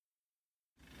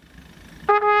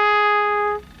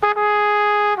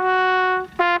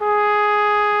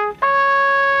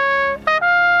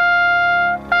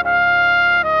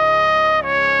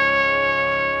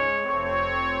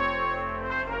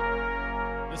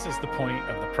This is the point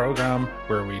of the program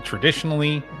where we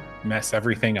traditionally mess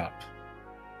everything up.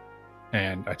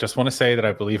 And I just want to say that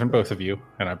I believe in both of you,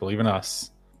 and I believe in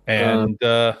us. And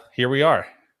here we are,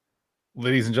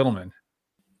 ladies and gentlemen.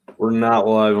 We're not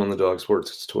live on the Dog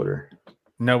Sports Twitter.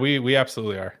 No, we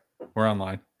absolutely are. We're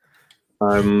online.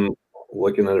 I'm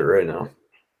looking at it right now.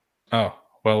 Oh,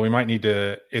 well, we might need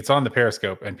to. It's on the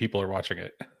Periscope, and people are watching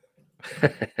it.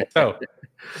 So,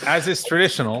 as is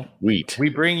traditional, we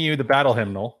bring you the battle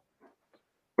hymnal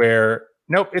where,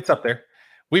 nope, it's up there.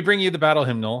 We bring you the battle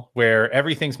hymnal where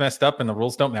everything's messed up and the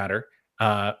rules don't matter.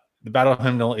 The battle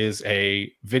hymnal is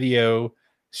a video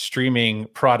streaming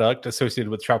product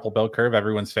associated with Chapel Bell Curve,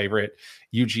 everyone's favorite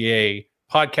UGA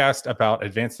podcast about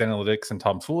advanced analytics and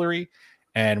tomfoolery.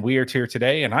 And we are here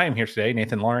today, and I am here today,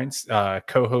 Nathan Lawrence,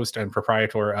 co-host and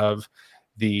proprietor of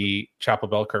the Chapel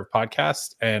Bell Curve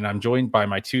podcast. And I'm joined by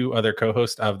my two other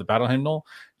co-hosts of the Battle Hymnal,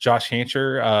 Josh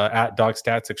Hancher at Dog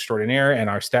Stats Extraordinaire, and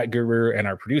our stat guru and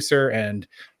our producer and,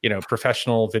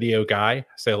 professional video guy.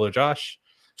 Say hello, Josh.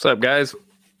 What's up, guys?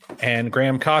 And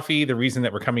Graham Coffey. The reason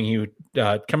that we're coming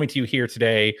to you here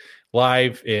today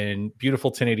live in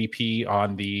beautiful 1080p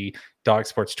on the Dog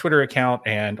Sports Twitter account,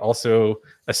 and also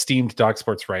esteemed Dog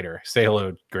Sports writer. Say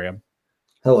hello, Graham.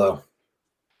 Hello.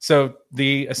 So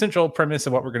the essential premise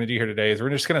of what we're going to do here today is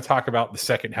we're just going to talk about the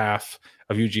second half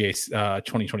of UGA's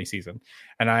 2020 season.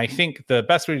 And I think the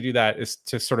best way to do that is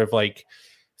to sort of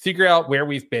figure out where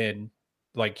we've been,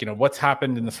 what's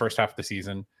happened in the first half of the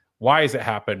season. Why has it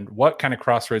happened? What kind of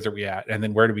crossroads are we at? And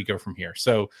then where do we go from here?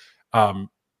 So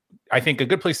I think a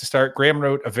good place to start, Graham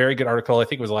wrote a very good article. I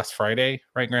think it was last Friday,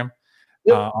 right, Graham?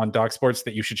 Yep. On Dog Sports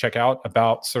that you should check out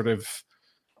about sort of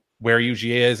where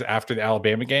UGA is after the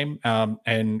Alabama game.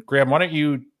 And Graham, why don't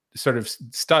you sort of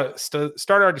start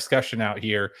our discussion out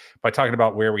here by talking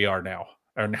about where we are now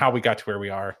and how we got to where we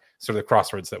are, sort of the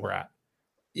crossroads that we're at.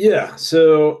 Yeah.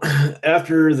 So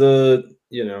after the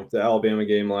Alabama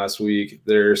game last week,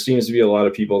 there seems to be a lot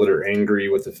of people that are angry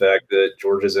with the fact that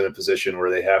Georgia's in a position where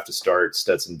they have to start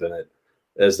Stetson Bennett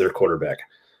as their quarterback.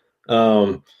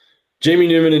 Jamie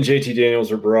Newman and JT Daniels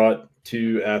were brought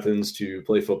to Athens to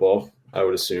play football, I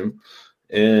would assume.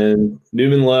 And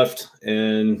Newman left,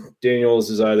 and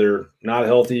Daniels is either not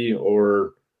healthy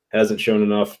or hasn't shown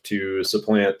enough to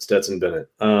supplant Stetson Bennett.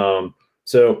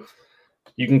 So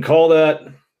you can call that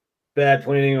bad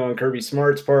planning on Kirby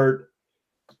Smart's part.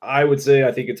 I would say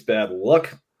I think it's bad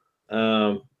luck.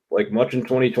 Like much in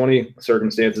 2020,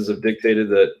 circumstances have dictated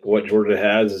that what Georgia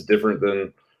has is different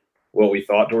than what we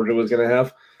thought Georgia was going to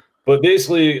have. But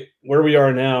basically, where we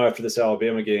are now after this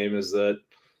Alabama game is that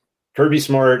Kirby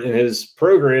Smart and his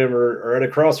program are at a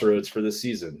crossroads for this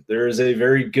season. There is a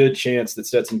very good chance that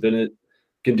Stetson Bennett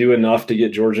can do enough to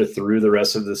get Georgia through the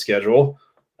rest of the schedule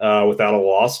without a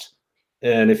loss.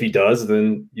 And if he does,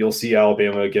 then you'll see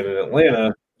Alabama again in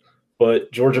Atlanta.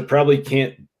 But Georgia probably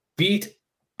can't beat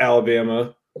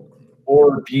Alabama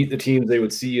or beat the teams they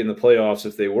would see in the playoffs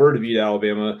if they were to beat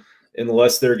Alabama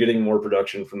unless they're getting more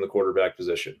production from the quarterback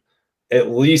position. At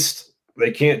least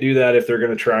they can't do that if they're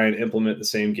going to try and implement the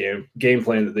same game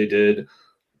plan that they did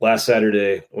last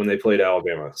Saturday when they played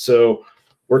Alabama. So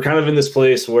we're kind of in this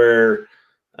place where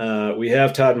we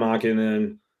have Todd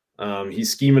Monken in.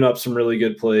 He's scheming up some really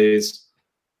good plays.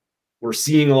 We're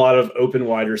seeing a lot of open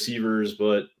wide receivers,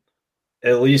 but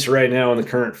at least right now in the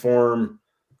current form,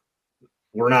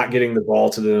 we're not getting the ball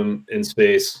to them in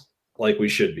space like we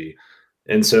should be.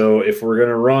 And so if we're going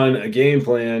to run a game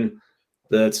plan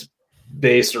that's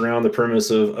based around the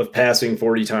premise of passing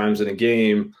 40 times in a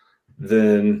game,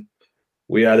 then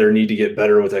we either need to get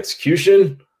better with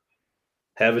execution,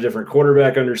 have a different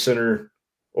quarterback under center,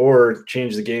 or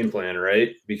change the game plan,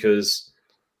 right? Because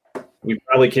we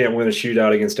probably can't win a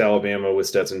shootout against Alabama with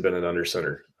Stetson Bennett under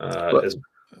center, as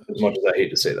much as I hate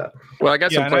to say that. Well, I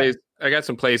got some plays. I got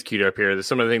some plays queued up here. There's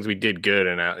some of the things we did good,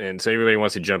 and so everybody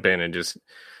wants to jump in and just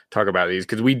talk about these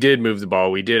because we did move the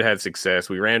ball. We did have success.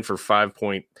 We ran for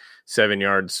 5.7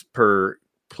 yards per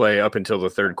play up until the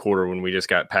third quarter when we just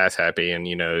got pass happy. And,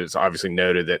 it's obviously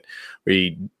noted that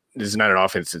this is not an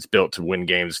offense that's built to win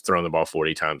games throwing the ball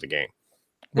 40 times a game.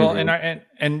 Well, and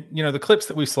the clips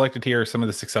that we've selected here are some of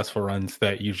the successful runs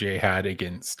that UGA had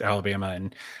against Alabama.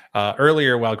 And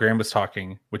earlier, while Graham was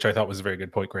talking, which I thought was a very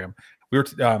good point, Graham, we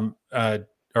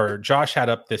were Josh had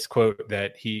up this quote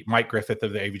that Mike Griffith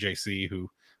of the AVJC, who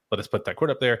let us put that quote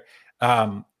up there.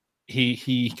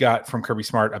 He got from Kirby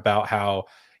Smart about how,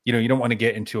 you don't want to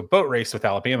get into a boat race with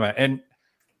Alabama. And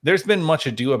there's been much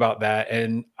ado about that.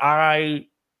 And I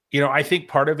think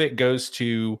part of it goes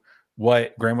to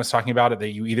what Graham was talking about,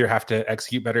 that you either have to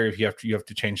execute better if you have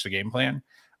to change the game plan.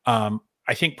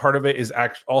 I think part of it is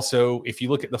also, if you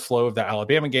look at the flow of the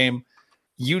Alabama game,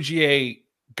 UGA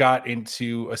got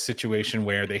into a situation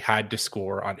where they had to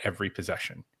score on every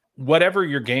possession. Whatever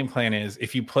your game plan is,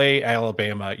 if you play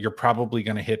Alabama, you're probably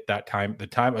going to hit that time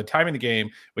in the game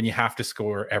when you have to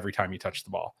score every time you touch the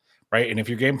ball, right? And if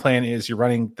your game plan is you're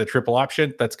running the triple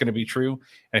option, that's going to be true.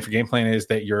 And if your game plan is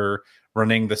that you're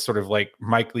running the sort of like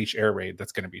Mike Leach air raid,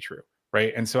 that's going to be true,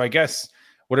 right? And so I guess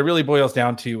what it really boils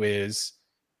down to is,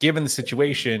 given the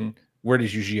situation, where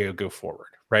does UGA go forward,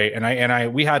 right?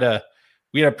 And we had a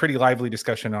pretty lively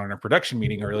discussion on our production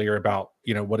meeting earlier about,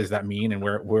 what does that mean and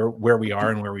where we are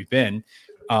and where we've been.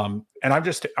 And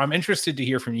I'm interested to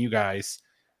hear from you guys.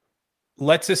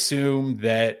 Let's assume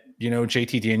that,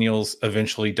 JT Daniels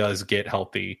eventually does get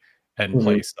healthy and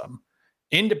plays them.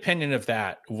 Independent of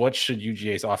that, what should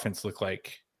UGA's offense look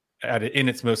like in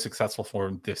its most successful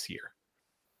form this year?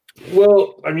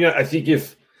 Well, I mean, I think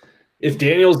if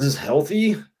Daniels is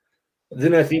healthy,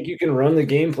 then I think you can run the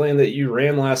game plan that you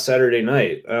ran last Saturday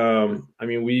night. I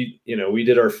mean, we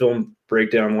did our film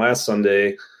breakdown last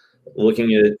Sunday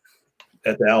looking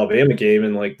at the Alabama game,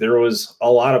 and like there was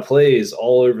a lot of plays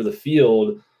all over the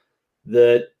field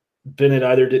that Bennett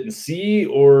either didn't see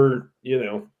or,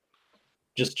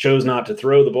 just chose not to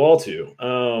throw the ball to.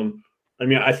 I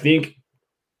mean, I think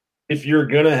if you're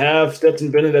going to have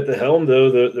Stetson Bennett at the helm, though,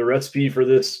 the recipe for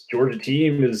this Georgia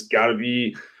team has got to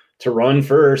be to run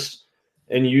first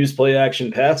and use play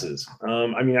action passes.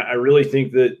 I mean, I really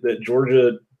think that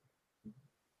Georgia,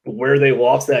 where they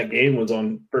lost that game was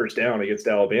on first down against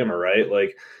Alabama, right?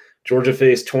 Like Georgia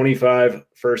faced 25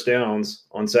 first downs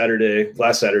on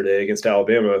last Saturday against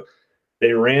Alabama.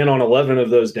 They ran on 11 of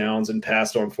those downs and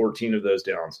passed on 14 of those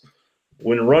downs.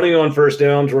 When running on first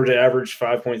down, Georgia averaged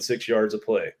 5.6 yards a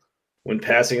play. When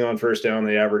passing on first down,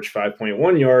 they averaged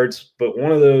 5.1 yards, but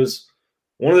one of those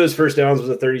first downs was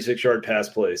a 36-yard pass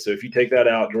play. So if you take that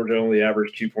out, Georgia only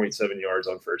averaged 2.7 yards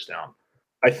on first down.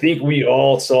 I think we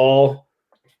all saw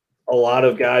a lot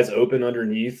of guys open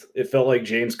underneath. It felt like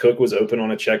James Cook was open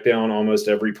on a check down almost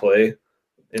every play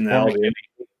in the Alabama.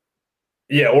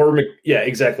 Yeah,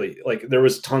 exactly. Like there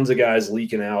was tons of guys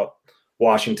leaking out.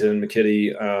 Washington,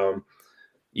 McKitty,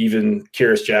 even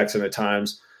Kearis Jackson at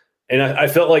times. And I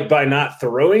felt like by not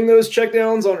throwing those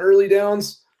checkdowns on early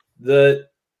downs, that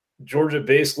Georgia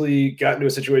basically got into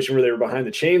a situation where they were behind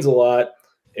the chains a lot,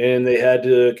 and they had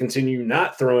to continue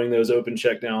not throwing those open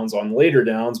checkdowns on later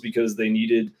downs because they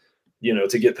needed,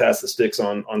 to get past the sticks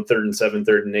on 3rd and 7,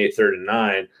 3rd and 8, 3rd and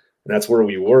 9. And that's where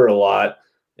we were a lot.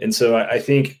 And so I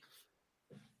think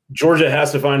Georgia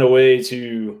has to find a way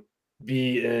to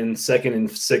be in 2nd and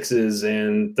 6s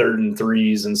and 3rd and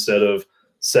 3s instead of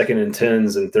 2nd and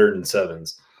 10s and 3rd and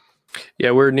 7s.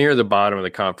 Yeah, we're near the bottom of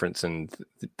the conference and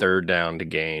 3rd down to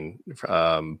gain,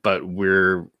 but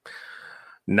we're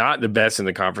not the best in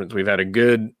the conference. We've had a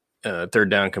good 3rd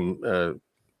down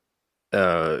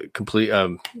complete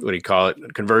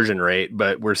conversion rate,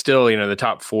 but we're still the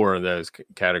top 4 of those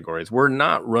categories. We're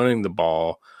not running the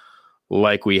ball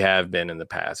like we have been in the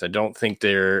past. I don't think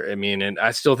and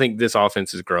I still think this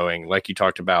offense is growing. Like you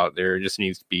talked about, there just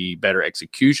needs to be better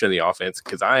execution of the offense,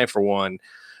 because I, for one,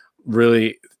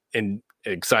 really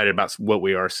excited about what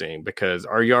we are seeing, because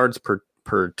our yards per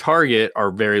target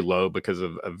are very low because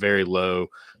of a very low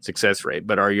success rate,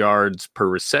 but our yards per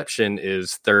reception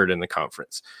is 3rd in the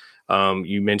conference.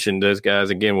 You mentioned those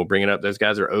guys again. We'll bring it up. Those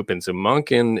guys are open. So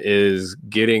Monken is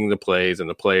getting the plays and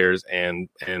the players and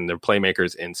the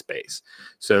playmakers in space.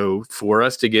 So for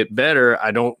us to get better,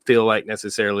 I don't feel like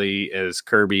necessarily as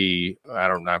Kirby. I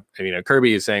don't know.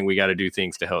 Kirby is saying we got to do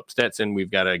things to help Stetson.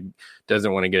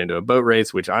 Doesn't want to get into a boat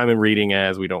race, which I'm reading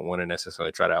as we don't want to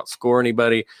necessarily try to outscore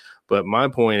anybody. But my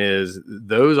point is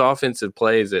those offensive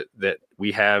plays that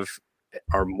we have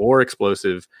are more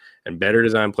explosive and better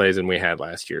design plays than we had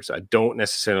last year. So I don't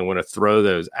necessarily want to throw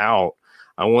those out.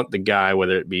 I want the guy,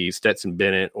 whether it be Stetson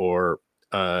Bennett or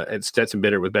Stetson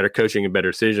Bennett with better coaching and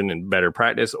better decision and better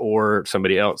practice, or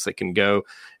somebody else that can go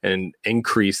and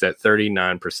increase that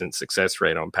 39% success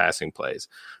rate on passing plays.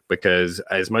 Because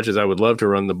as much as I would love to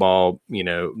run the ball,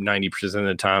 90% of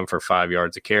the time for 5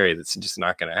 yards a carry, that's just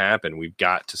not going to happen. We've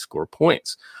got to score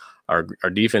points. Our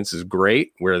defense is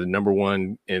great. We're the number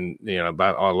one in,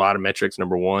 by a lot of metrics,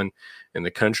 number one in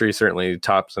the country, certainly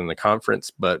tops in the conference.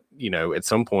 But, at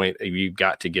some point you've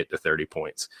got to get to 30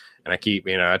 points. And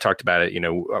I talked about it,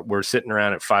 we're sitting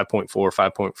around at 5.4,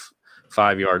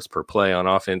 5.5 yards per play on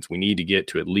offense. We need to get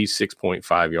to at least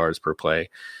 6.5 yards per play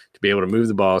to be able to move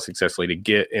the ball successfully, to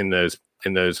get in those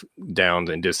downs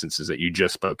and distances that you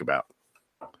just spoke about.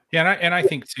 Yeah. And I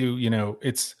think too,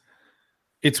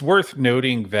 it's worth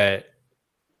noting that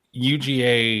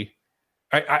UGA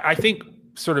I think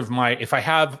sort of if I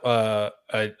have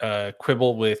a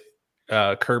quibble with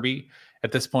Kirby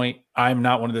at this point, I'm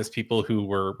not one of those people who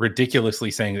were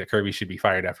ridiculously saying that Kirby should be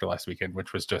fired after last weekend,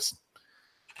 which was just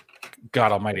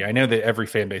God almighty. I know that every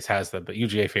fan base has them, but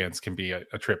UGA fans can be a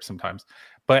trip sometimes.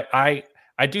 But I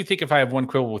do think if I have one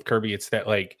quibble with Kirby, it's that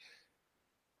like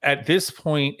at this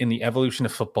point in the evolution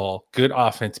of football, good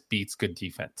offense beats good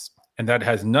defense. And that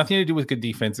has nothing to do with good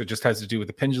defense. It just has to do with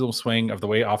the pendulum swing of the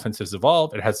way offenses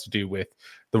evolve. It has to do with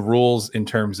the rules in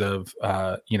terms of,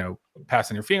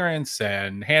 pass interference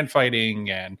and hand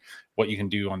fighting and what you can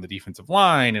do on the defensive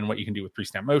line and what you can do with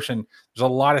pre-snap motion. There's a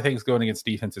lot of things going against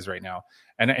defenses right now.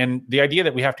 And the idea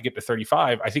that we have to get to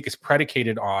 35, I think is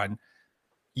predicated on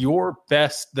the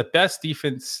best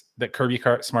defense that Kirby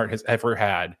Smart has ever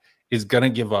had is going to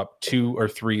give up 2 or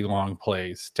 3 long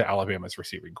plays to Alabama's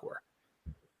receiving corps.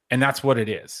 And that's what it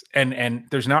is. And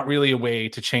there's not really a way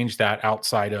to change that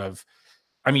outside of,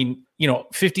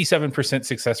 57%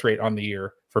 success rate on the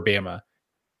year for Bama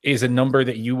is a number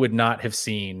that you would not have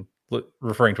seen,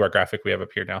 referring to our graphic we have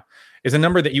up here now, is a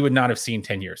number that you would not have seen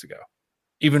 10 years ago,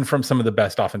 even from some of the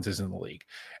best offenses in the league.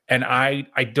 And I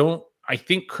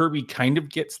think Kirby kind of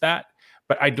gets that,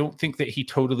 but I don't think that he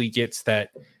totally gets that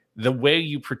the way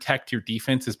you protect your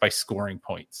defense is by scoring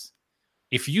points.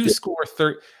 If you score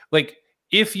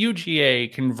if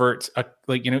UGA converts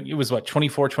it was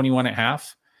 24-21 at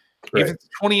half. Right. If it's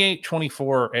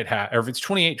 28-24 at half, or if it's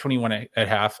 28-21 at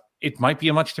half, it might be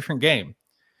a much different game.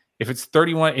 If it's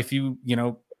 31,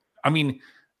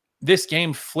 this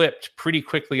game flipped pretty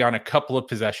quickly on a couple of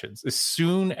possessions. As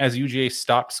soon as UGA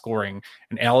stopped scoring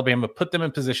and Alabama put them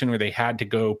in position where they had to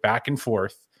go back and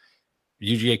forth,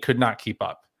 UGA could not keep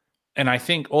up. And I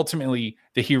think ultimately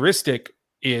the heuristic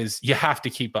is you have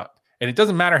to keep up. And it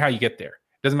doesn't matter how you get there.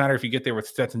 It doesn't matter if you get there with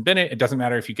Stetson Bennett. It doesn't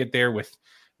matter if you get there with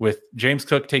James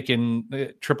Cook taking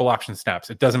triple option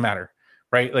snaps. It doesn't matter,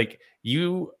 right? Like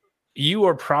you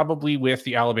are probably with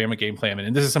the Alabama game plan.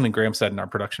 And this is something Graham said in our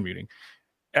production meeting.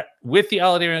 With the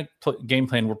Alabama game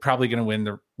plan, we're probably going to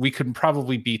win. We could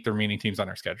probably beat the remaining teams on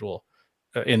our schedule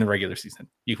in the regular season.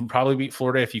 You can probably beat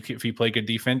Florida if you play good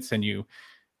defense and you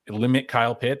limit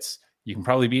Kyle Pitts. You can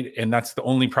probably beat, and that's the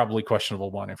only probably questionable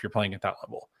one if you're playing at that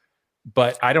level.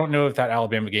 But I don't know if that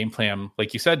Alabama game plan,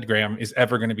 like you said, Graham, is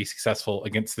ever going to be successful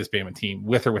against this Bama team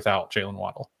with or without Jalen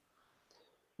Waddle.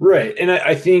 Right. And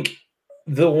I think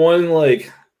the one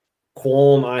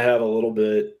qualm I have a little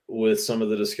bit with some of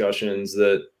the discussions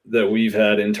that we've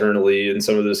had internally and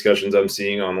some of the discussions I'm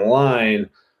seeing online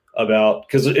about,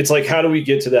 because it's like, how do we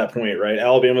get to that point, right?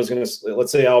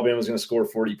 Let's say Alabama's going to score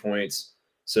 40 points.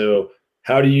 So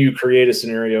how do you create a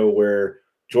scenario where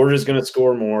Georgia's going to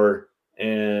score more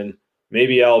and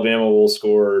maybe Alabama will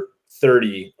score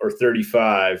 30 or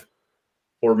 35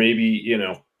 or maybe,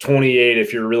 28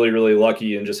 if you're really, really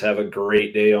lucky and just have a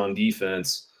great day on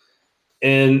defense.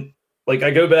 And I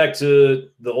go back to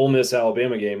the Ole Miss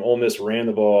Alabama game. Ole Miss ran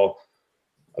the ball,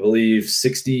 I believe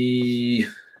 58%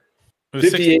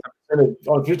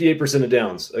 of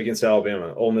downs against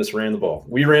Alabama. Ole Miss ran the ball.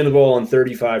 We ran the ball on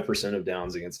 35% of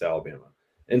downs against Alabama.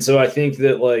 And so I think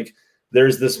that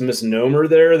there's this misnomer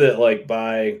there that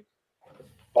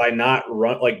by not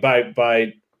run,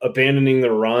 by abandoning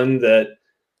the run, that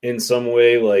in some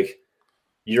way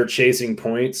you're chasing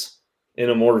points in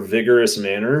a more vigorous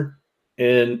manner.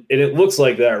 And it looks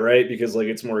like that, right? Because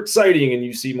it's more exciting and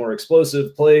you see more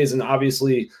explosive plays. And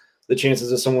obviously the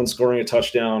chances of someone scoring a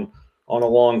touchdown on a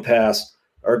long pass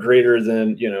are greater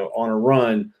than, on a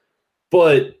run.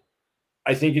 But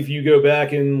I think if you go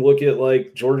back and look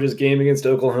at Georgia's game against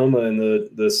Oklahoma in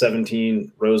the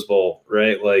 17 Rose Bowl,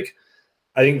 right?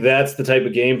 I think that's the type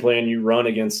of game plan you run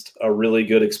against a really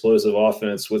good explosive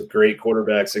offense with great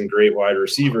quarterbacks and great wide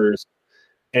receivers.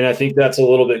 And I think that's a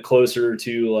little bit closer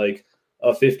to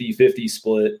a 50-50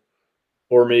 split,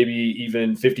 or maybe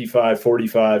even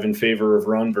 55-45 in favor of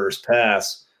run versus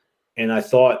pass. And I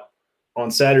thought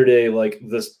on Saturday,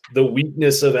 the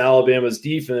weakness of Alabama's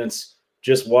defense,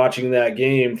 just watching that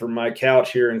game from my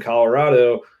couch here in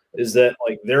Colorado, is that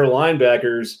their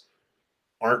linebackers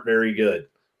aren't very good.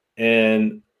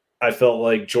 And I felt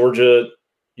like Georgia,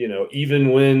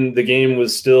 even when the game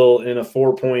was still in a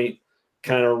 4-point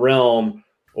kind of realm,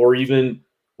 or even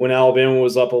when Alabama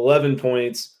was up 11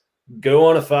 points, go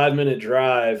on a 5-minute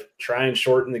drive, try and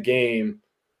shorten the game,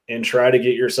 and try to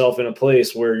get yourself in a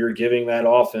place where you're giving that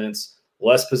offense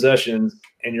less possessions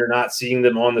and you're not seeing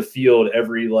them on the field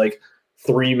every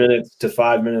 3 minutes to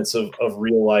 5 minutes of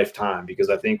real life time. Because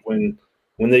I think when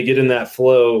they get in that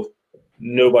flow,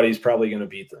 nobody's probably going to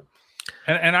beat them.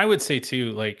 And I would say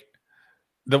too,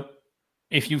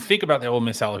 if you think about the Ole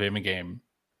Miss Alabama game,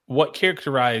 what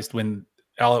characterized when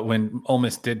Ole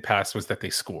Miss did pass was that they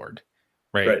scored,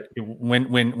 right?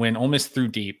 When Ole Miss threw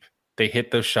deep, they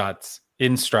hit those shots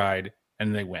in stride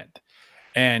and they went.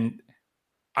 And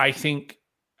I think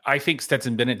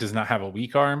Stetson Bennett does not have a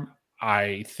weak arm.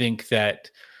 I think that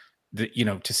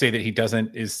to say that he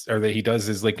doesn't that he does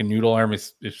is like a noodle arm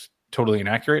is totally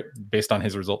inaccurate based on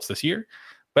his results this year.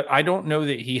 But I don't know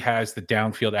that he has the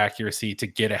downfield accuracy to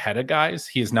get ahead of guys.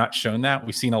 He has not shown that.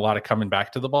 We've seen a lot of coming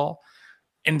back to the ball.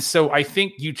 And so I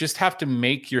think you just have to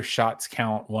make your shots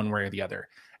count one way or the other.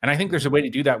 And I think there's a way to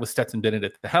do that with Stetson Bennett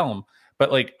at the helm.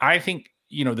 But like, I think,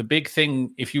 the big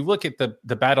thing, if you look at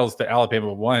the battles that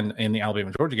Alabama won in the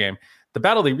Alabama-Georgia game, the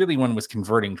battle they really won was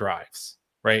converting drives,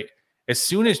 right? As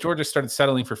soon as Georgia started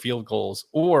settling for field goals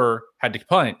or had to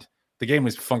punt, the game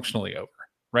was functionally over,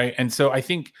 right? And so I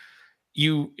think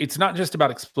it's not just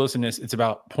about explosiveness, it's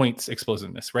about points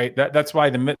explosiveness, right? That's why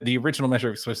the original measure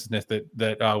of explosiveness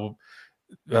that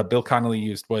Bill Connolly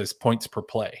used was points per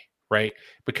play, right?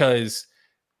 Because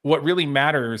what really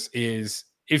matters is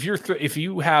if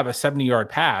you have a 70-yard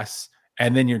pass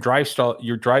and then your drive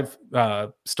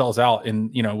stalls out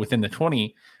in within the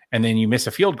 20, and then you miss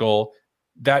a field goal,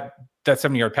 that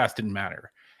 70-yard pass didn't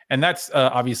matter. And that's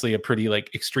obviously a pretty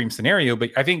like extreme scenario, but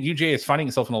I think UGA is finding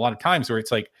itself in a lot of times where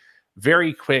it's like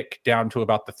very quick down to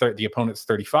about the opponent's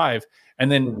 35, and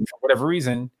then for whatever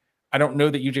reason, I don't know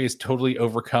that UGA has totally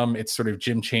overcome its sort of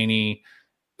Jim Chaney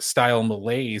style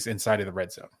malaise inside of the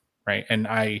red zone, right? And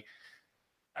I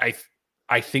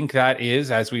think that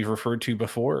is, as we've referred to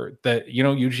before, that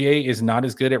UGA is not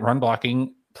as good at run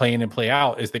blocking, play in and play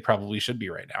out as they probably should be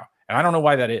right now. And I don't know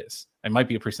why that is. It might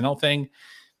be a personnel thing.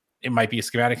 It might be a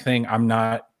schematic thing. I'm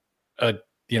not an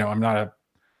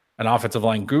offensive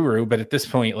line guru, but at this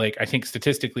point, like, I think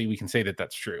statistically we can say that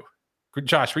that's true.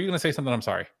 Josh, were you going to say something? I'm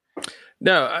sorry.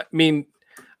 No, I mean,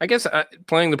 I guess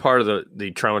playing the part of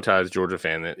the traumatized Georgia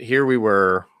fan, that here we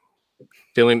were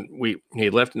feeling he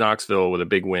left Knoxville with a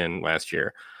big win last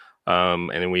year. And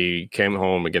then we came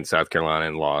home against South Carolina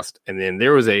and lost. And then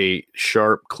there was a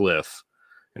sharp cliff.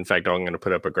 In fact, I'm going to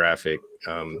put up a graphic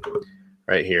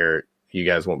right here. You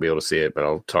guys won't be able to see it, but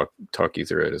I'll talk you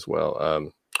through it as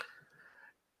well.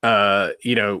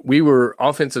 We were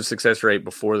offensive success rate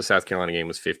before the South Carolina game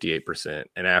was 58%,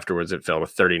 and afterwards it fell to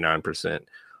 39%.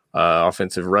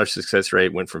 Offensive rush success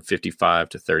rate went from 55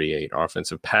 to 38.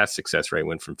 Offensive pass success rate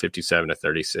went from 57 to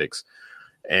 36.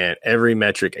 And every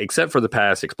metric except for the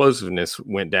pass explosiveness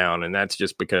went down, and that's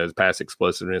just because pass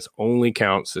explosiveness only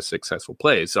counts as successful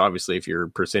plays. So obviously, if your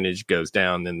percentage goes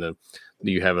down, then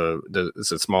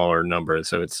it's a smaller number,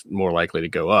 so it's more likely to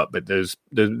go up. But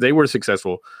they were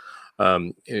successful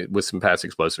with some pass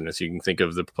explosiveness. You can think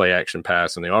of the play action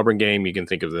pass in the Auburn game. You can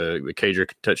think of the Cager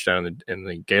touchdown in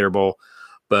the Gator Bowl.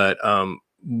 But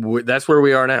that's where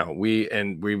we are now.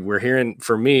 We're hearing.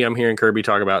 For me, I'm hearing Kirby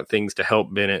talk about things to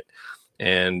help Bennett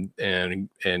and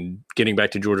getting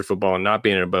back to Georgia football and not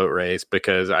being in a boat race,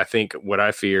 because I think what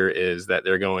I fear is that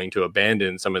they're going to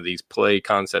abandon some of these play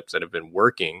concepts that have been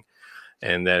working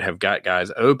and that have got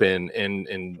guys open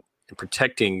and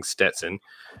protecting Stetson.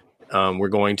 We're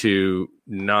going to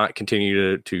not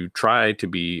continue to try to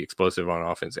be explosive on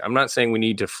offense. I'm not saying we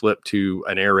need to flip to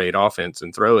an air raid offense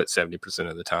and throw it 70%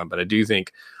 of the time, but I do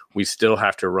think we still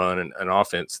have to run an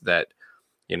offense that,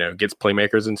 gets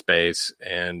playmakers in space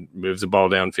and moves the ball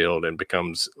downfield and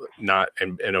becomes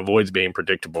and avoids being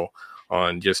predictable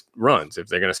on just runs. If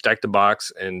they're going to stack the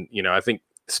box, and, I think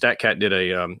StatCat did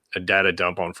a data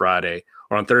dump on Friday,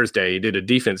 or on Thursday, he did a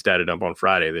defense data dump on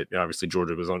Friday that obviously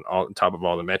Georgia was on top of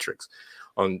all the metrics.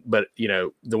 But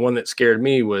the one that scared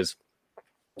me was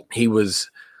he was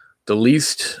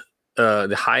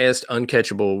the highest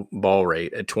uncatchable ball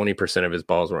rate. At 20% of his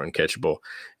balls were uncatchable,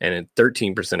 and at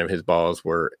 13% of his balls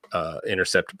were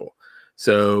interceptable.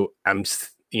 So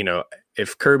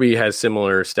if Kirby has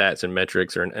similar stats and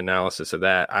metrics or an analysis of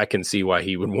that, I can see why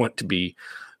he would want to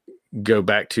go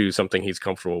back to something he's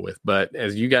comfortable with. But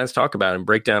as you guys talk about and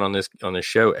break down on this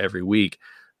show every week,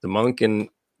 the Monken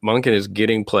is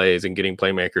getting plays and getting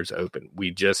playmakers open.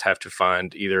 We just have to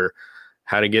find either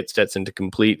how to get Stetson to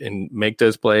complete and make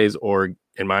those plays, or,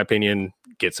 in my opinion,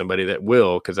 get somebody that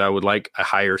will, because I would like a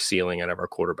higher ceiling out of our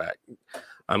quarterback.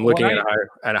 I'm looking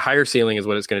at a higher ceiling is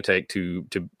what it's going to take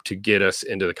to get us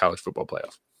into the college football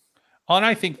playoff. Well, and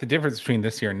I think the difference between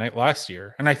this year and last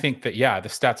year, and I think that, the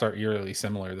stats are eerily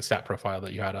similar. The stat profile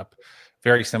that you had up,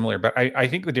 very similar. But I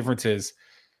think the difference is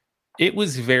it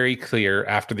was very clear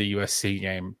after the USC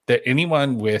game that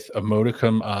anyone with a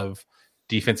modicum of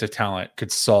defensive talent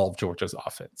could solve Georgia's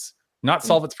offense. Not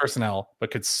solve its personnel,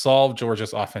 but could solve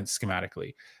Georgia's offense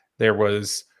schematically. There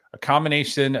was a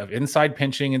combination of inside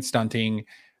pinching and stunting,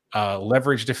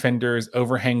 leverage defenders,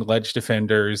 overhang ledge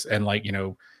defenders, and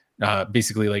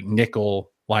basically like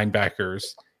nickel linebackers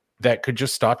that could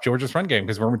just stop Georgia's run game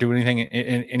because we weren't doing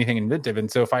anything inventive.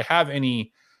 And so if I have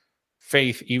any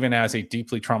faith, even as a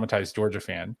deeply traumatized Georgia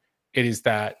fan, it is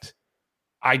that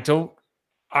I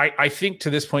think to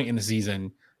this point in the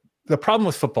season, the problem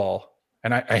with football,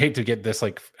 and I hate to get this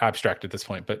like abstract at this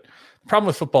point, but the problem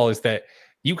with football is that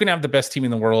you can have the best team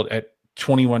in the world at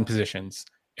 21 positions.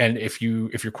 And if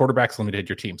your quarterback's limited,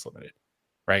 your team's limited.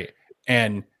 Right.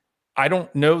 And I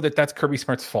don't know that that's Kirby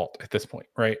Smart's fault at this point.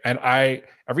 Right. And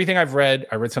everything I read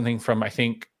something from, I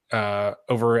think,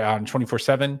 over on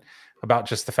 24/7 about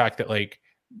just the fact that like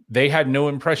they had no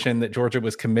impression that Georgia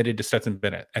was committed to Stetson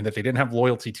Bennett and that they didn't have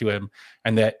loyalty to him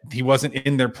and that he wasn't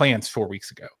in their plans 4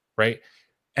 weeks ago. Right.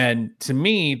 And to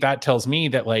me, that tells me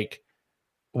that like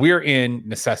we're in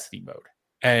necessity mode.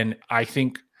 And I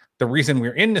think the reason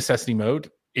we're in necessity mode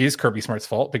is Kirby Smart's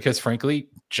fault because frankly,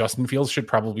 Justin Fields should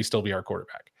probably still be our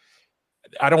quarterback.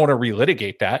 I don't want to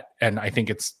relitigate that. And I think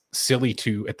it's silly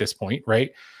to at this point.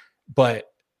 Right. But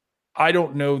I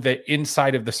don't know that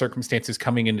inside of the circumstances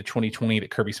coming into 2020 that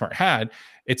Kirby Smart had,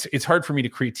 it's hard for me to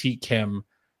critique him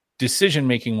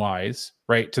decision-making wise,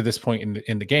 right, to this point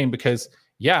in the game, because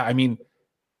yeah, I mean,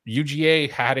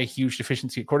 UGA had a huge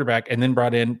deficiency at quarterback and then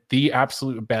brought in the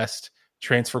absolute best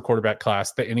transfer quarterback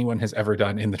class that anyone has ever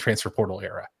done in the transfer portal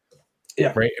era.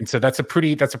 Yeah. Right. And so that's a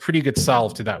pretty good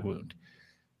salve to that wound.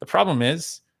 The problem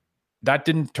is that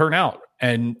didn't turn out.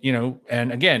 And,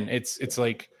 and again, it's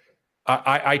like,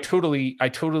 I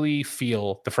totally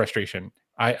feel the frustration.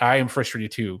 I am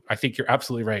frustrated too. I think you're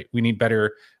absolutely right. We need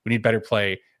better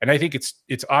play. And I think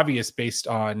it's obvious based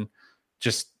on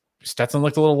just Stetson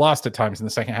looked a little lost at times in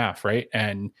the second half. Right.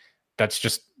 And that's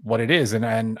just what it is.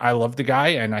 And I love the guy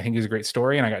and I think he's a great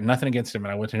story and I got nothing against him.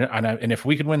 And if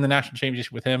we could win the national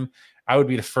championship with him, I would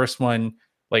be the first one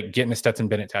like getting a Stetson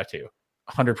Bennett tattoo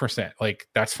 100%. Like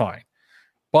that's fine.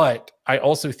 But I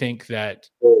also think that.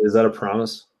 Is that a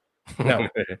promise? No,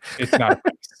 it's not.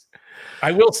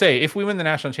 I will say, if we win the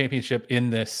national championship I'm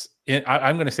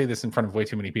going to say this in front of way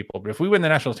too many people, but if we win the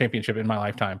national championship in my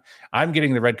lifetime, I'm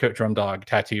getting the red coat drum dog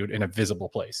tattooed in a visible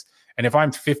place. And if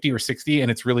I'm 50 or 60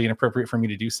 and it's really inappropriate for me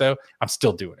to do so, I'm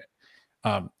still doing it.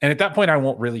 And at that point, I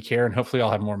won't really care. And hopefully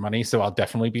I'll have more money. So I'll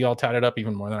definitely be all tatted up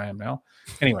even more than I am now.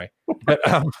 Anyway, but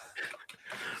all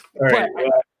right.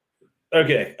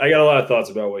 Okay. I got a lot of thoughts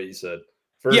about what you said.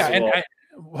 First of all,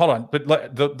 hold on,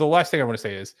 but the last thing I want to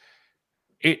say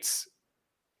is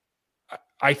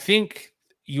I think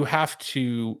you have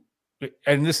to,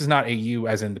 and this is not a you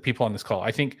as in the people on this call.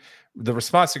 I think the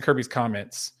response to Kirby's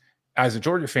comments as a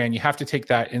Georgia fan, you have to take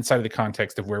that inside of the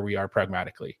context of where we are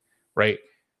pragmatically, right?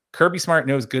 Kirby Smart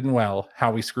knows good and well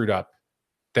how we screwed up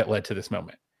that led to this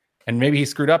moment. And maybe he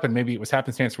screwed up and maybe it was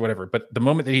happenstance or whatever, but the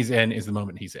moment that he's in is the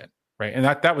moment he's in, right? And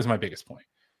that was my biggest point.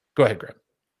 Go ahead, Greg.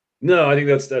 No, I think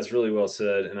that's really well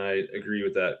said, and I agree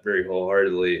with that very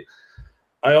wholeheartedly.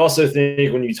 I also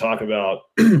think when you talk about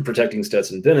protecting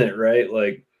Stetson Bennett, right,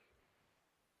 like,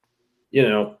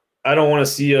 I don't want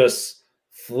to see us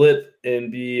flip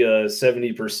and be a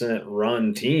 70%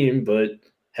 run team, but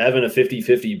having a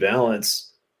 50-50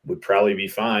 balance would probably be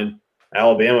fine.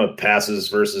 Alabama passes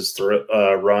versus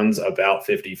runs about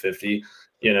 50-50.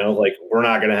 Like we're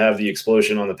not going to have the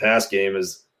explosion on the pass game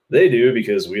as they do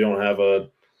because we don't have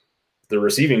the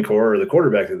receiving core or the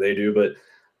quarterback that they do. But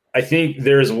I think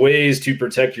there's ways to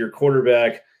protect your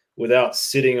quarterback without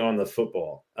sitting on the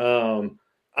football.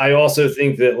 I also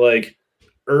think that like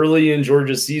early in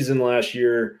Georgia's season last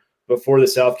year before the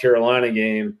South Carolina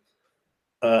game,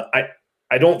 I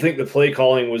don't think the play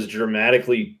calling was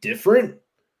dramatically different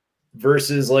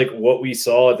versus like what we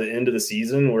saw at the end of the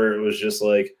season where it was just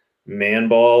like man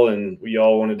ball and we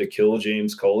all wanted to kill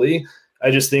James Coley.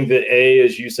 I just think that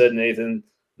as you said, Nathan,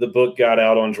 the book got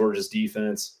out on Georgia's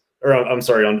defense, or I'm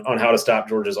sorry, on how to stop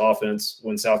Georgia's offense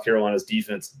when South Carolina's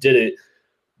defense did it.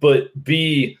 But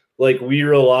B, like we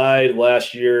relied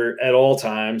last year at all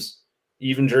times,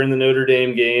 even during the Notre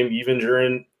Dame game, even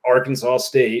during Arkansas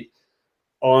State,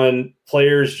 on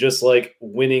players just like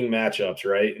winning matchups,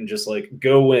 right? And just like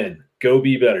go win, go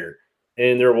be better.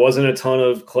 And there wasn't a ton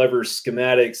of clever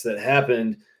schematics that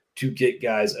happened to get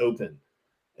guys open.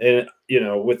 And,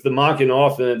 with the Monken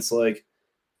offense, like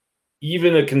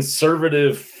even a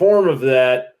conservative form of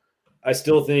that, I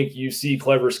still think you see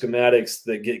clever schematics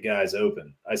that get guys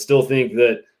open. I still think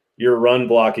that your run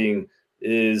blocking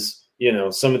is,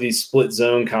 some of these split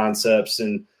zone concepts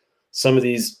and some of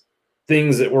these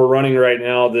things that we're running right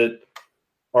now that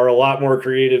are a lot more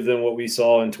creative than what we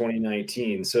saw in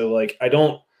 2019. So like, I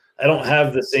don't I don't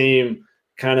have the same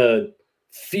kind of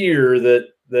fear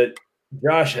that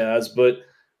Josh has, but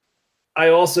I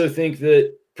also think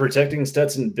that protecting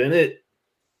Stetson Bennett,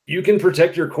 you can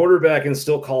protect your quarterback and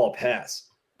still call a pass.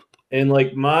 And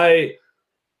like my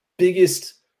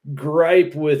biggest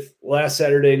gripe with last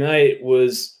Saturday night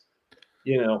was,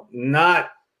 not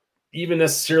even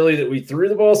necessarily that we threw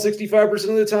the ball 65%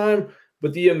 of the time,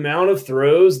 but the amount of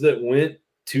throws that went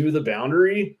to the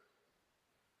boundary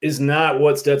is not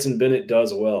what Stetson Bennett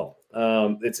does well.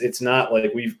 It's not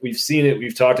like we've seen it.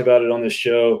 We've talked about it on this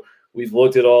show. We've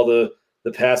looked at all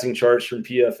the passing charts from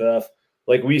PFF.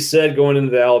 Like we said going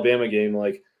into the Alabama game,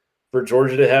 like for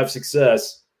Georgia to have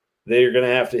success, they are going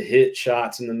to have to hit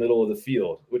shots in the middle of the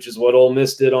field, which is what Ole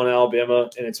Miss did on Alabama,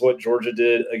 and it's what Georgia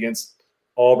did against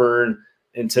Auburn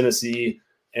and Tennessee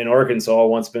and Arkansas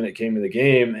once Bennett came in the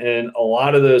game. And a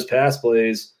lot of those pass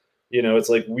plays, it's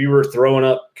like we were throwing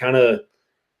up kind of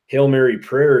Hail Mary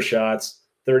prayer shots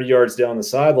 30 yards down the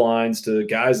sidelines to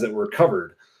guys that were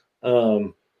covered.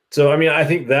 So, I mean, I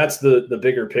think that's the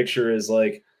bigger picture is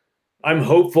like, I'm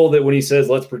hopeful that when he says,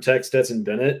 let's protect Stetson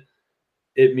Bennett,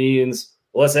 it means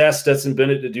let's ask Stetson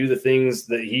Bennett to do the things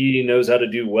that he knows how to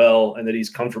do well and that he's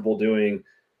comfortable doing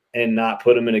and not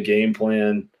put him in a game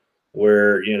plan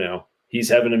where, he's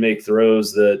having to make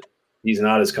throws that he's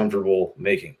not as comfortable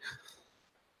making.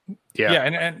 Yeah.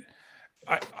 And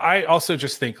I also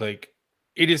just think like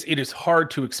it is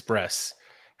hard to express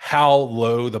how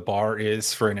low the bar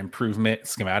is for an improvement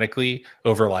schematically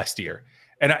over last year.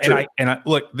 And I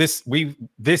look, this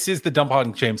is the Dump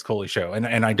on James Coley show.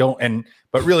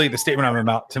 But really the statement I'm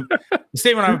about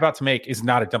to make is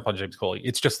not a dump on James Coley.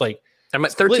 It's just like I'm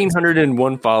at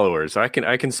 1,301 followers. So I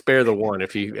can spare the one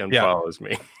if he unfollows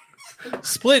me.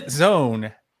 Split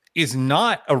zone is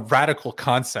not a radical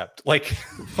concept. Like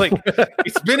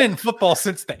it's been in football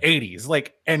since the 80s.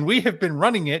 Like, and we have been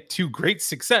running it to great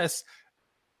success.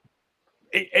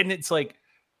 And it's like,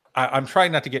 I'm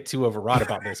trying not to get too overwrought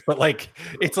about this, but like,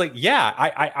 it's like, yeah,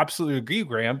 I absolutely agree,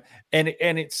 Graham. And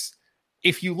it's,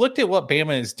 if you looked at what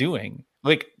Bama is doing,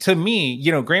 like to me,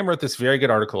 Graham wrote this very good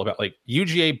article about like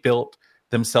UGA built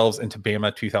themselves into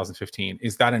Bama 2015.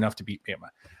 Is that enough to beat Bama?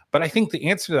 But I think the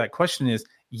answer to that question is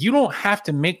you don't have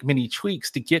to make many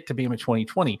tweaks to get to Bama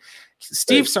 2020.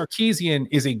 Steve Sarkisian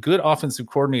is a good offensive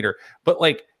coordinator, but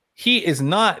like he is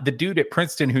not the dude at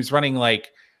Princeton who's running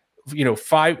like,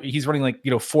 he's running like,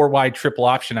 4-wide triple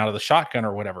option out of the shotgun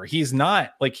or whatever. He's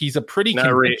not like, he's a pretty,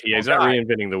 he's not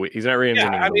reinventing the wheel. He's not reinventing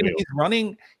the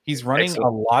wheel. He's running a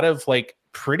lot of like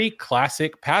pretty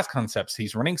classic pass concepts.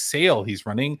 He's running sail. He's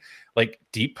running like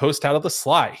deep post out of the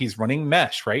slot. He's running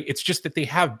mesh, right? It's just that they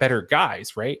have better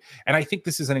guys, right? And I think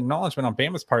this is an acknowledgement on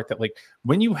Bama's part that like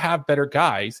when you have better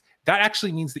guys, that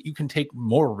actually means that you can take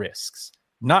more risks,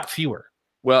 not fewer.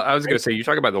 Well, I was going to say, you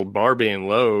talk about the bar being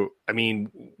low. I mean,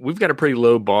 we've got a pretty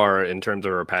low bar in terms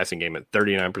of our passing game at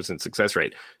 39% success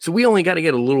rate. So we only got to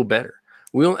get a little better.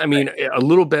 A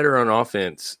little better on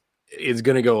offense is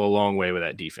going to go a long way with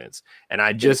that defense. And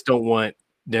I just don't want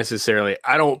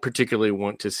I don't particularly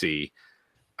want to see,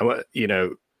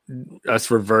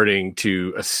 us reverting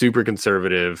to a super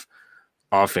conservative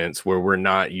offense where we're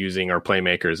not using our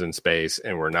playmakers in space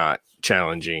and we're not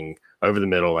challenging over the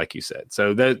middle, like you said.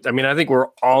 So I think we're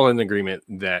all in agreement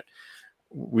that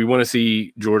we want to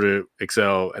see Georgia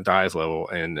excel at the highest level,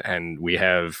 and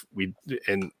I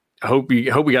hope we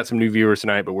got some new viewers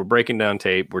tonight. But we're breaking down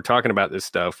tape. We're talking about this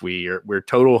stuff. We're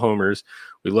total homers.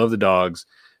 We love the Dogs.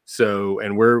 So,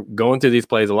 and we're going through these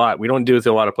plays a lot. We don't do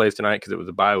a lot of plays tonight because it was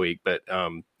a bye week, but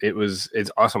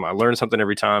it's awesome. I learn something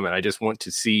every time, and I just want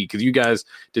to see, because you guys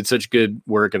did such good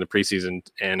work in the preseason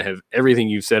and have everything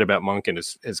you've said about Monken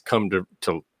has come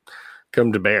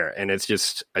to bear. And it's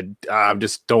just I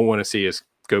just don't want to see us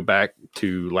go back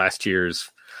to last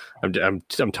year's. I'm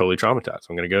totally traumatized.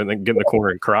 I'm going to go and get in the corner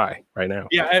and cry right now.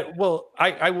 Yeah,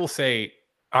 I will say,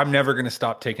 I'm never going to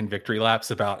stop taking victory laps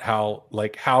about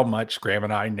how much Graham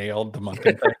and I nailed the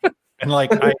Monken thing. And like,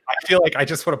 I feel like I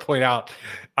just want to point out,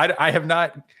 I have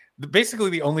not, basically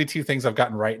the only two things I've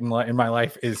gotten right in my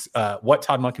life is what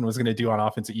Todd Monken was going to do on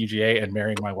offense at UGA and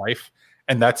marrying my wife.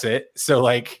 And that's it. So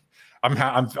like,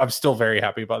 I'm still very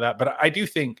happy about that. But I do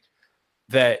think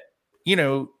that,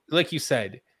 like you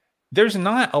said, there's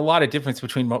not a lot of difference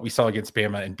between what we saw against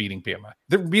Bama and beating Bama.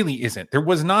 There really isn't. There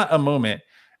was not a moment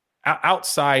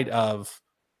outside of,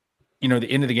 the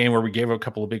end of the game where we gave a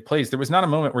couple of big plays. There was not a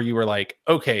moment where you were like,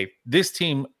 okay, this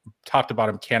team top to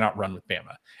bottom cannot run with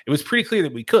Bama. It was pretty clear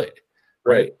that we could.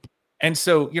 Right. And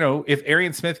so, if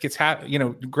Arian Smith gets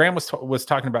Graham was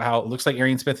talking about how it looks like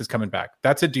Arian Smith is coming back.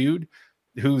 That's a dude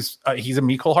who's he's a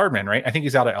Mecole Hardman, right? I think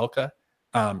he's out of Elka.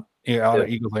 out of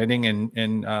Eagles Landing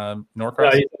in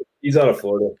Norcross. Yeah, he's out of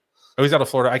Florida. Oh, he's out of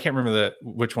Florida. I can't remember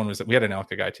which one was it. We had an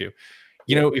Elka guy too.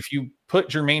 You know, if you put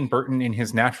Jermaine Burton in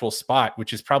his natural spot,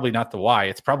 which is probably not the Y,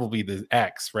 it's probably the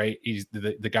X, right? He's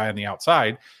the guy on the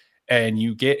outside, and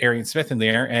you get Arian Smith in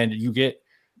there, and you get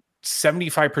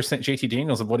 75% JT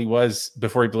Daniels of what he was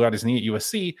before he blew out his knee at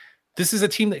USC. This is a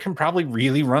team that can probably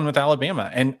really run with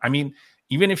Alabama. And I mean,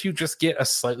 even if you just get a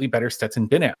slightly better Stetson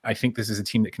Bennett, I think this is a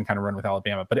team that can kind of run with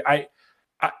Alabama. But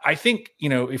I think, you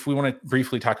know, if we want to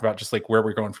briefly talk about just like where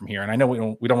we're going from here, and I know we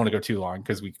don't want to go too long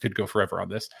because we could go forever on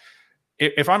this.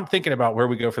 If I'm thinking about where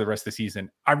we go for the rest of the season,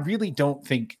 I really don't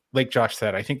think, like Josh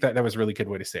said, I think that was a really good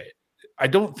way to say it. I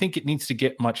don't think it needs to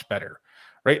get much better,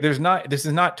 right? This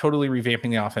is not totally revamping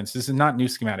the offense. This is not new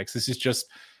schematics. This is just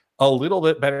a little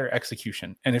bit better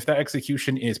execution. And if that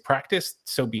execution is practice,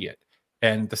 so be it.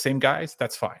 And the same guys,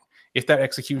 that's fine. If that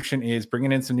execution is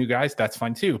bringing in some new guys, that's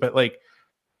fine too. But like,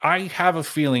 I have a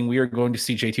feeling we are going to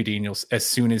see JT Daniels as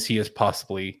soon as he is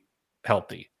possibly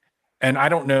healthy. And I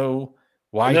don't know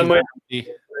why he might be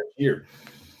here.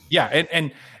 Yeah,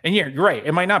 and yeah, you're right.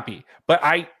 It might not be. But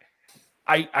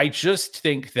I just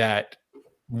think that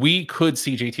we could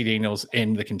see JT Daniels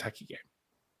in the Kentucky game.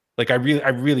 Like I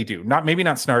really do. Maybe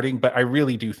not starting, but I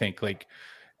really do think like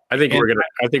I think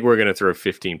we're gonna throw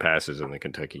 15 passes in the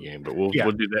Kentucky game, but we'll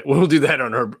do that. We'll do that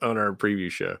on our preview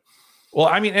show. Well,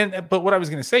 I mean, but what I was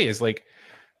going to say is like,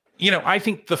 you know, I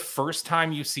think the first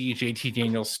time you see JT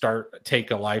Daniels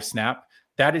take a live snap,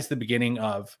 that is the beginning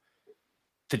of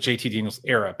the JT Daniels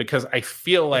era, because I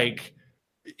feel like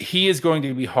he is going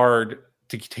to be hard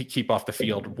to keep off the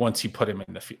field once you put him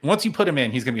in the field. Once you put him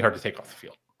in, he's going to be hard to take off the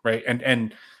field, right?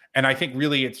 And I think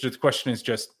really it's just the question is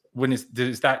just when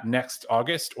is that next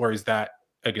August or is that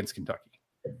against Kentucky?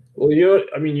 Well, you know,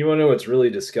 I mean, you want to know what's really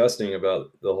disgusting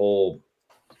about the whole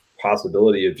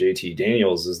possibility of JT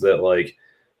Daniels is that like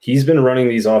he's been running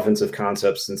these offensive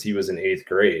concepts since he was in 8th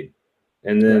grade,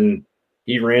 and then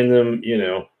he ran them, you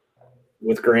know,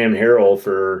 with Graham Harrell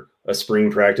for a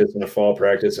spring practice and a fall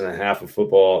practice and a half of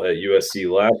football at USC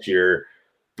last year.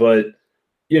 But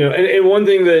you know, and one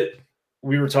thing that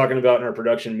we were talking about in our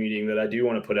production meeting that I do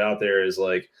want to put out there is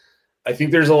like I think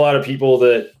there's a lot of people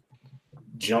that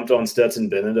jumped on Stetson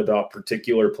Bennett about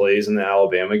particular plays in the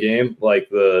Alabama game, like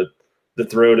the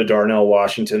throw to Darnell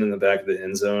Washington in the back of the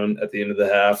end zone at the end of the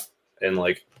half. And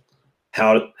like,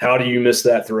 how do you miss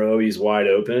that throw? He's wide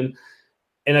open.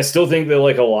 And I still think that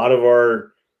like a lot of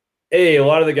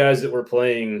the guys that we're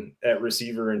playing at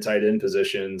receiver and tight end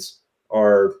positions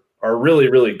are really,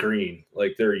 really green.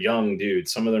 Like they're young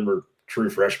dudes. Some of them are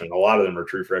true freshmen. A lot of them are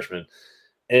true freshmen.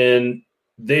 And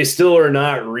they still are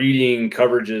not reading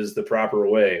coverages the proper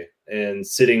way and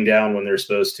sitting down when they're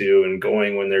supposed to and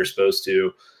going when they're supposed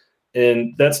to.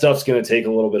 And that stuff's going to take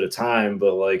a little bit of time,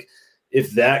 but like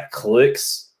if that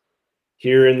clicks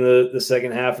here in the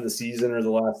second half of the season or the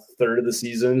last third of the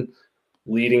season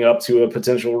leading up to a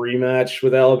potential rematch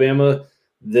with Alabama,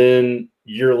 then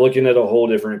you're looking at a whole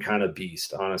different kind of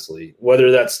beast, honestly,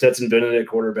 whether that's Stetson Bennett at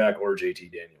quarterback or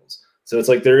JT Daniels. So it's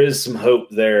like there is some hope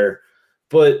there.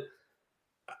 But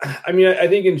I mean, I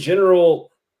think in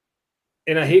general,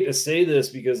 and I hate to say this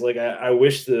because like I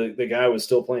wish the guy was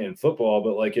still playing football,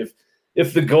 but like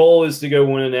if the goal is to go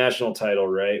win a national title,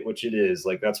 right, which it is,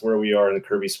 like that's where we are in the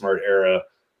Kirby Smart era,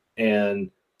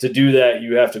 and to do that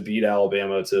you have to beat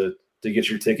Alabama to get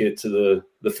your ticket to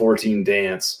the 14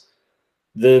 dance.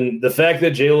 Then the fact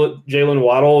that Jalen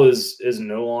Waddle is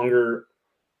no longer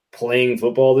playing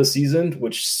football this season,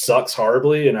 which sucks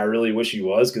horribly, and I really wish he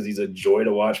was because he's a joy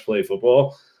to watch play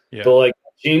football. Yeah. But like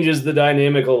changes the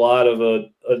dynamic a lot of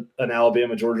an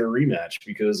Alabama Georgia rematch,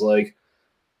 because like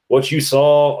what you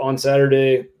saw on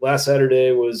last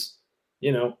Saturday was,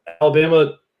 you know,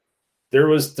 Alabama, there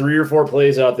was 3 or 4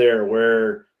 plays out there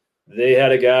where they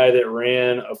had a guy that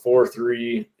ran a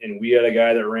 4.3 and we had a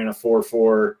guy that ran a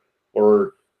 4.4,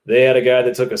 or they had a guy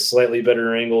that took a slightly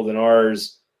better angle than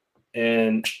ours.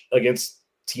 And against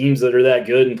teams that are that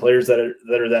good and players that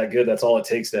are that good, that's all it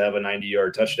takes to have a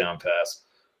 90-yard touchdown pass.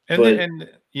 And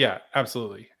yeah,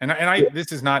 absolutely. And I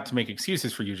this is not to make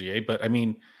excuses for UGA, but I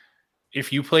mean,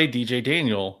 if you play DJ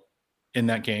Daniel in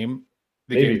that game,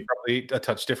 the game is probably a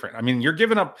touch different. I mean, you're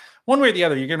giving up one way or the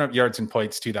other, you're giving up yards and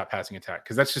points to that passing attack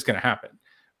because that's just going to happen.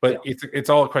 But it's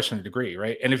all a question of degree,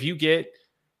 right? And if you get,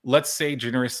 let's say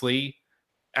generously,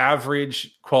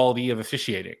 average quality of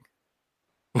officiating,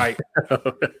 again,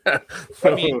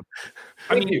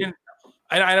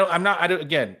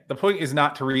 the point is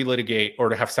not to relitigate or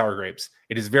to have sour grapes.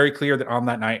 It is very clear that on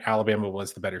that night, Alabama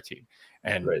was the better team.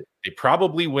 And they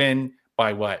probably win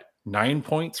by 9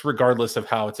 points, regardless of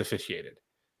how it's officiated.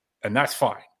 And that's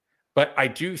fine. But I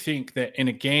do think that in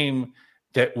a game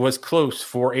that was close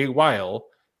for a while,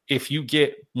 if you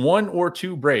get 1 or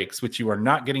 2 breaks, which you are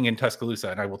not getting in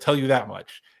Tuscaloosa, and I will tell you that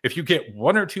much, if you get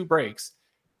 1 or 2 breaks,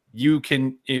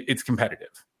 it's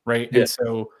competitive, right? Yeah. And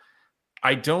so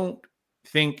I don't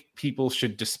think people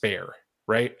should despair,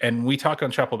 right? And we talk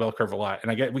on Chapel Bell Curve a lot,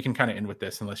 and I get we can kind of end with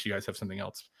this unless you guys have something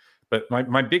else. But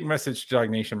my big message to Dog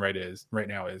Nation right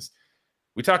now is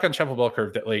we talk on Chapel Bell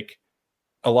Curve that like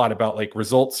a lot about like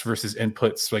results versus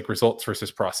inputs, like results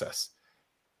versus process.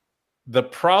 The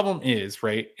problem is,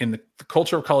 right, in the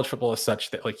culture of college football is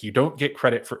such that like you don't get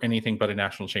credit for anything but a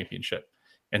national championship.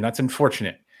 And that's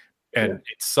unfortunate. And it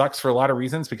sucks for a lot of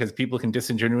reasons because people can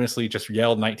disingenuously just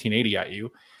yell 1980 at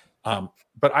you.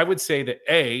 But I would say that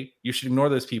A, you should ignore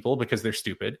those people because they're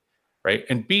stupid, right?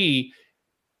 And B,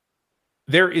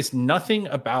 there is nothing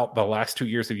about the last 2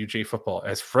 years of UGA football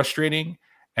as frustrating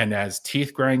and as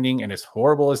teeth grinding and as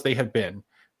horrible as they have been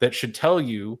that should tell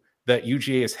you that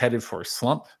UGA is headed for a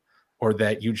slump or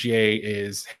that UGA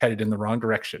is headed in the wrong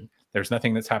direction. There's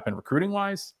nothing that's happened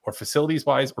recruiting-wise or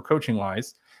facilities-wise or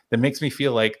coaching-wise that makes me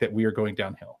feel like that we are going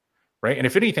downhill, right? And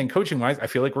if anything, coaching-wise, I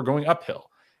feel like we're going uphill.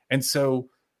 And so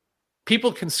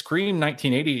people can scream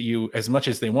 1980 at you as much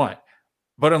as they want,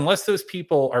 but unless those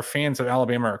people are fans of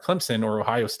Alabama or Clemson or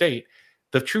Ohio State,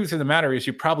 the truth of the matter is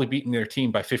you're probably beating their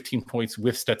team by 15 points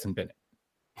with Stetson Bennett.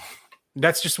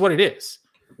 That's just what it is.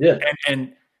 Yeah.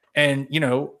 And you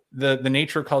know, the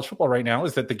nature of college football right now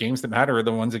is that the games that matter are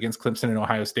the ones against Clemson and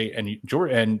Ohio State and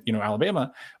Georgia and, you know,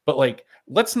 Alabama. But like,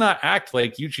 let's not act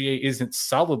like UGA isn't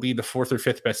solidly the 4th or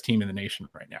 5th best team in the nation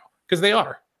right now, because they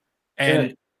are.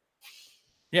 And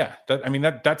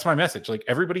that's my message. Like,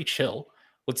 everybody chill.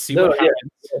 Let's see what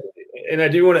happens. And I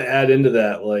do want to add into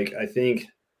that. Like, I think,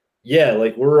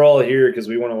 like we're all here because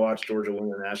we want to watch Georgia win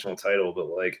the national title. But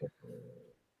like,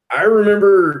 I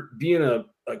remember being a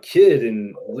kid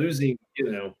and losing,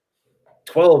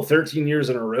 12, 13 years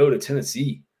in a row to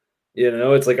Tennessee.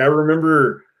 It's like I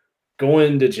remember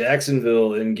going to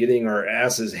Jacksonville and getting our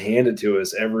asses handed to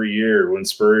us every year when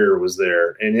Spurrier was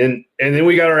there. And then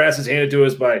we got our asses handed to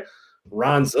us by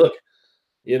Ron Zook.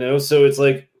 So it's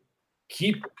like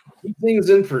keep things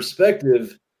in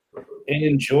perspective and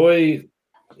enjoy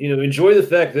the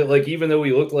fact that, like, even though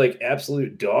we looked like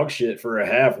absolute dog shit for a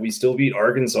half, we still beat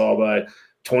Arkansas by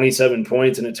 27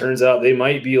 points, and it turns out they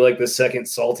might be like the second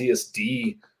saltiest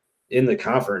D in the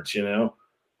conference, And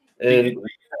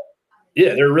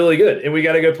they're really good. And we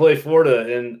got to go play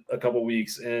Florida in a couple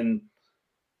weeks, and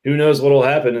who knows what will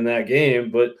happen in that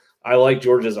game, but I like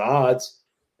Georgia's odds,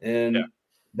 and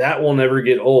that will never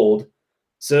get old.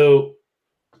 So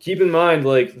keep in mind,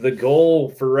 like, the goal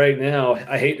for right now,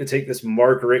 I hate to take this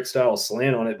Mark Richt style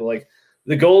slant on it, but like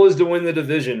the goal is to win the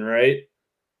division, right?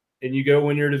 And you go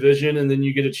win your division, and then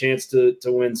you get a chance to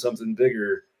win something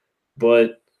bigger.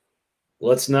 But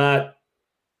let's not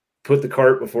put the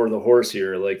cart before the horse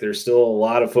here. Like, there's still a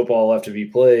lot of football left to be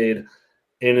played.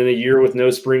 And in a year with no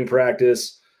spring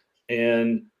practice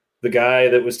and the guy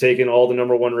that was taking all the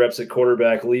number 1 reps at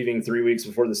quarterback leaving 3 weeks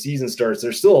before the season starts,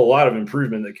 there's still a lot of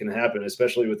improvement that can happen,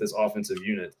 especially with this offensive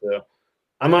unit. So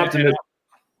I'm optimistic.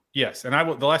 Yes. And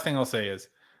the last thing I'll say is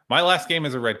my last game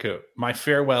as a Redcoat, my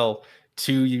farewell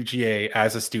to UGA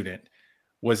as a student,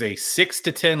 was a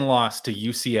 6-10 loss to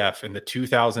UCF in the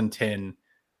 2010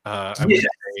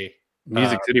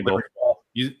 Music City Bowl.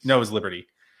 No, it was Liberty.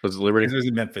 Was it Liberty? It was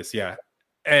in Memphis, yeah.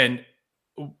 And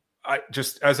I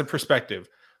just, as a perspective,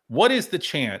 what is the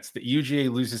chance that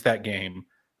UGA loses that game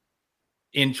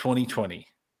in 2020?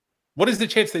 What is the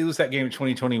chance they lose that game in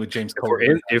 2020 with James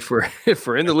Colbert? If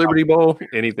we're in the Liberty Bowl,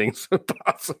 anything's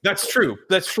possible. That's true.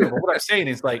 But what I'm saying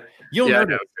is, like, we're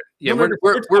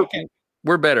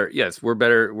better. Yes, we're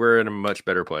better. We're in a much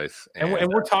better place. And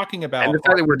we're talking about, and the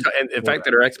fact that the fact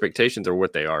that our expectations are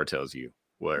what they are tells you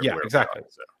where. Exactly.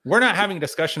 We're not having a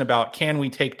discussion about can we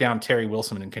take down Terry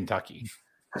Wilson in Kentucky,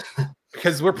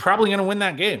 because we're probably going to win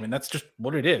that game, and that's just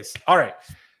what it is. All right,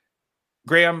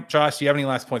 Graham, Josh, do you have any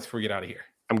last points before we get out of here?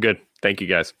 I'm good. Thank you,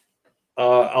 guys.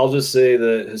 I'll just say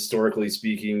that historically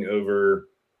speaking, over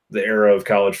the era of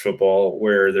college football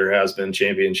where there has been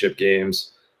championship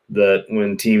games, that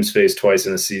when teams face twice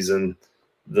in a season,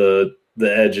 the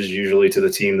edge is usually to the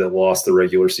team that lost the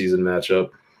regular season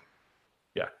matchup.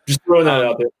 Yeah. Just throwing that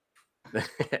out there.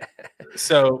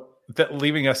 So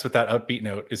leaving us with that upbeat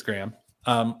note is Graham.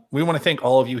 We want to thank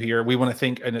all of you here. We want to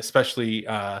thank, and especially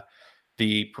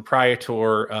the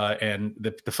proprietor and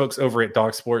the folks over at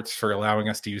Dog Sports for allowing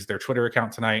us to use their Twitter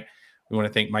account tonight. We want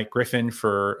to thank Mike Griffin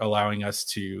for allowing us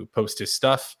to post his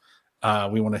stuff.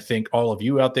 We want to thank all of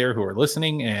you out there who are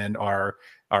listening and are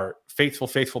our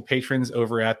faithful patrons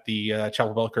over at the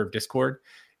Chapel Bell Curve Discord.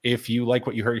 If you like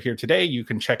what you heard here today, you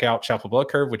can check out Chapel Bell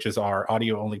Curve, which is our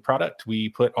audio-only product. We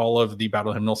put all of the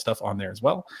Battle Hymnal stuff on there as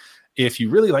well. If you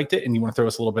really liked it and you want to throw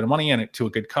us a little bit of money in it to a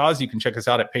good cause, you can check us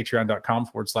out at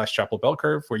patreon.com/Chapel Bell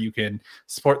Curve, where you can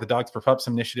support the Dogs for Pups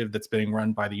initiative that's being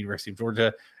run by the University of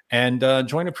Georgia and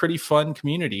join a pretty fun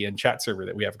community and chat server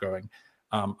that we have going.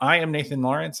 I am Nathan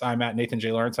Lawrence. I'm at Nathan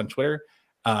J. Lawrence on Twitter.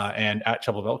 And at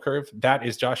Chapel Bell Curve. That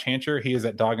is Josh Hancher. He is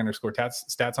at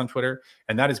dog_stats on Twitter.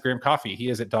 And that is Graham Coffey. He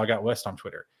is at Dog Out West on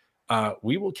Twitter.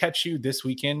 We will catch you this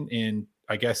weekend in,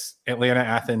 I guess, Atlanta,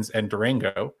 Athens, and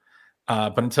Durango.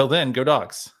 But until then, go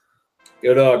Dogs.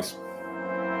 Go Dogs.